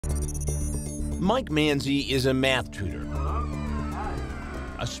Mike Manzi is a math tutor.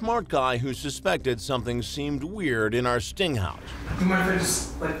 A smart guy who suspected something seemed weird in our sting house. Do you mind if I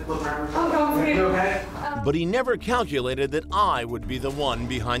just, look around? Oh, no, Are you okay? But he never calculated that I would be the one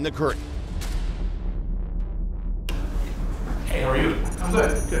behind the curtain. Hey, how are you? I'm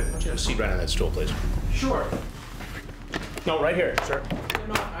good, good. Why don't you have a seat right on that stool, please? Sure. No, right here, sir.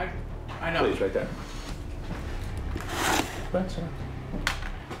 No, I know. Please, right there. Go ahead, sit.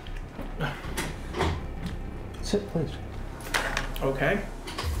 Sit, please. Okay.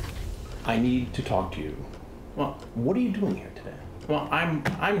 I need to talk to you. Well, What are you doing here today? well,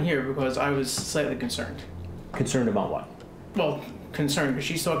 I'm here because I was slightly concerned. Concerned about what? Well, concerned because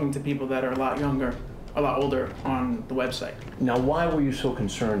she's talking to people that are a lot younger, a lot older on the website. Now, why were you so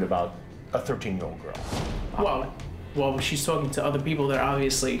concerned about a 13-year-old girl? Well, she's talking to other people that are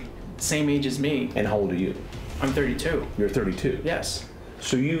obviously the same age as me. And how old are you? I'm 32. You're 32? Yes.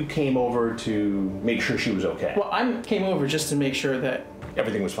 So you came over to make sure she was okay? Well, I came over just to make sure that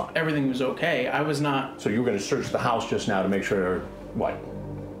Everything was fine? everything was okay. I was not. So you were going to search the house just now to make sure, what?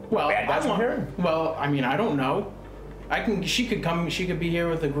 Well, Bad guys were here? Well, I mean, I don't know. She could come. She could be here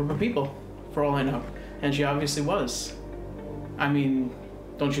with a group of people, for all I know, and she obviously was. I mean,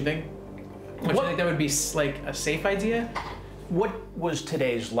 don't you think? Don't you think that would be like a safe idea? What was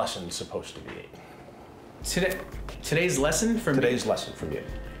today's lesson supposed to be? Today's lesson for me. Today's lesson from you.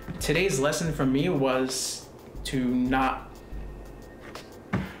 Today's lesson from me was to not,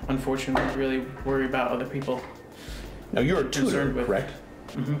 unfortunately, really worry about other people. Now you're a tutor, with. correct?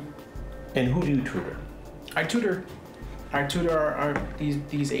 Mm-hmm. And who do you tutor? I tutor our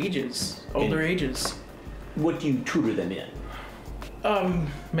these ages, older ages. What do you tutor them in?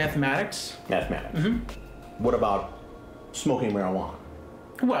 Mathematics. Mathematics. Mm-hmm. What about smoking marijuana?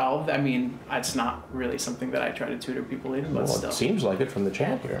 Well, I mean, it's not really something that I try to tutor people in, but Well, still. it seems like it from the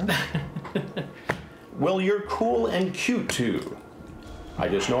chat here. Well, you're cool and cute too. I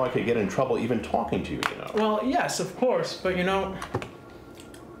just know I could get in trouble even talking to you, you know. Well, yes, of course, but you know,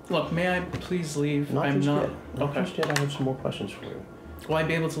 look, may I please leave? Not I'm just not. yet. Not Okay. just yet. I have some more questions for you. Will I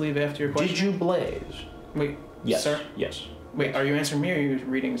be able to leave after your question? Did you blaze? Wait, Yes. sir? Yes. Wait, are you answering me or are you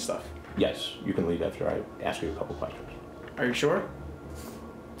reading stuff? Yes. You can leave after I ask you a couple questions. Are you sure?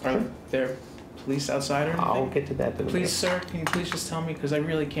 Are there police outside or anything? I'll get to that in a minute. Please, sir, can you please just tell me? Because I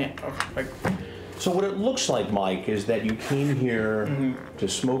really can't. So what it looks like, Mike, is that you came here Mm-hmm. to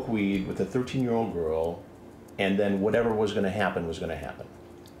smoke weed with a 13-year-old girl, and then whatever was going to happen was going to happen.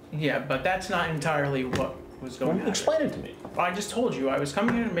 Yeah, but that's not entirely what was going on. Explain it to me. I just told you I was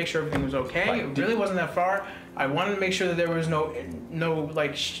coming here to make sure everything was okay. Right. It really wasn't that far. I wanted to make sure that there was no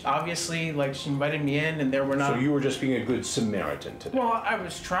like obviously like she invited me in and there were not. So you were just being a good Samaritan today. Well, I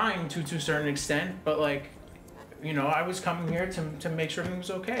was trying to a certain extent, but like, you know, I was coming here to make sure everything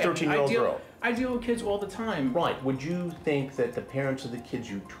was okay. 13-year-old girl. I deal with kids all the time. Right. Would you think that the parents of the kids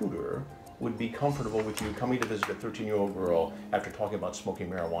you tutor would be comfortable with you coming to visit a 13-year-old girl after talking about smoking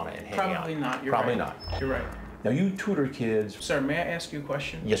marijuana and hanging out? Probably not. You're Probably right. not. You're right. Now you tutor kids. Sir, may I ask you a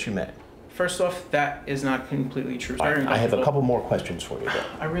question? Yes, you may. First off, that is not completely true. I have a couple more questions for you, though.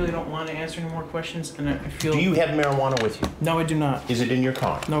 I really don't want to answer any more questions, and I feel. Do you have marijuana with you? No, I do not. Is it in your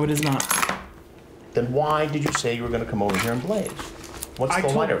car? No, it is not. Then why did you say you were going to come over here and blaze? What's the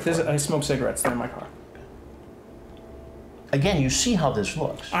lighter for? I smoke cigarettes. They're in my car. Again, you see how this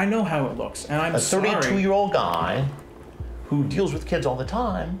looks. I know how it looks, and I'm A sorry. 32-year-old guy who deals with kids all the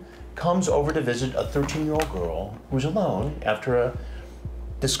time comes over to visit a 13-year-old girl who's alone after a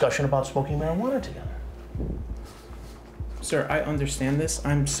discussion about smoking marijuana together. Sir, I understand this.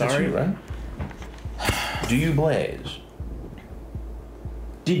 I'm sorry. That's you, right? Do you blaze?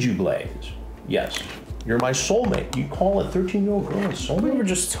 Did you blaze? Yes. You're my soulmate. You call a 13-year-old girl a soulmate? We were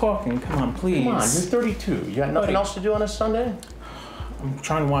just talking. Come on, please. Come on, you're 32. You got nothing else to do on a Sunday? I'm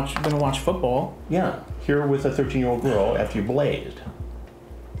gonna watch football. Yeah. Here with a 13-year-old girl after you blazed.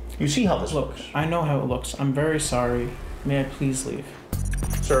 You see how this looks. I know how it looks. I'm very sorry. May I please leave?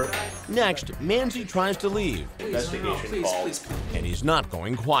 Sir. Next, Manzi tries to leave, Investigation call. and he's not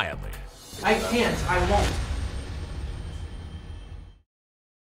going quietly. I can't. I won't.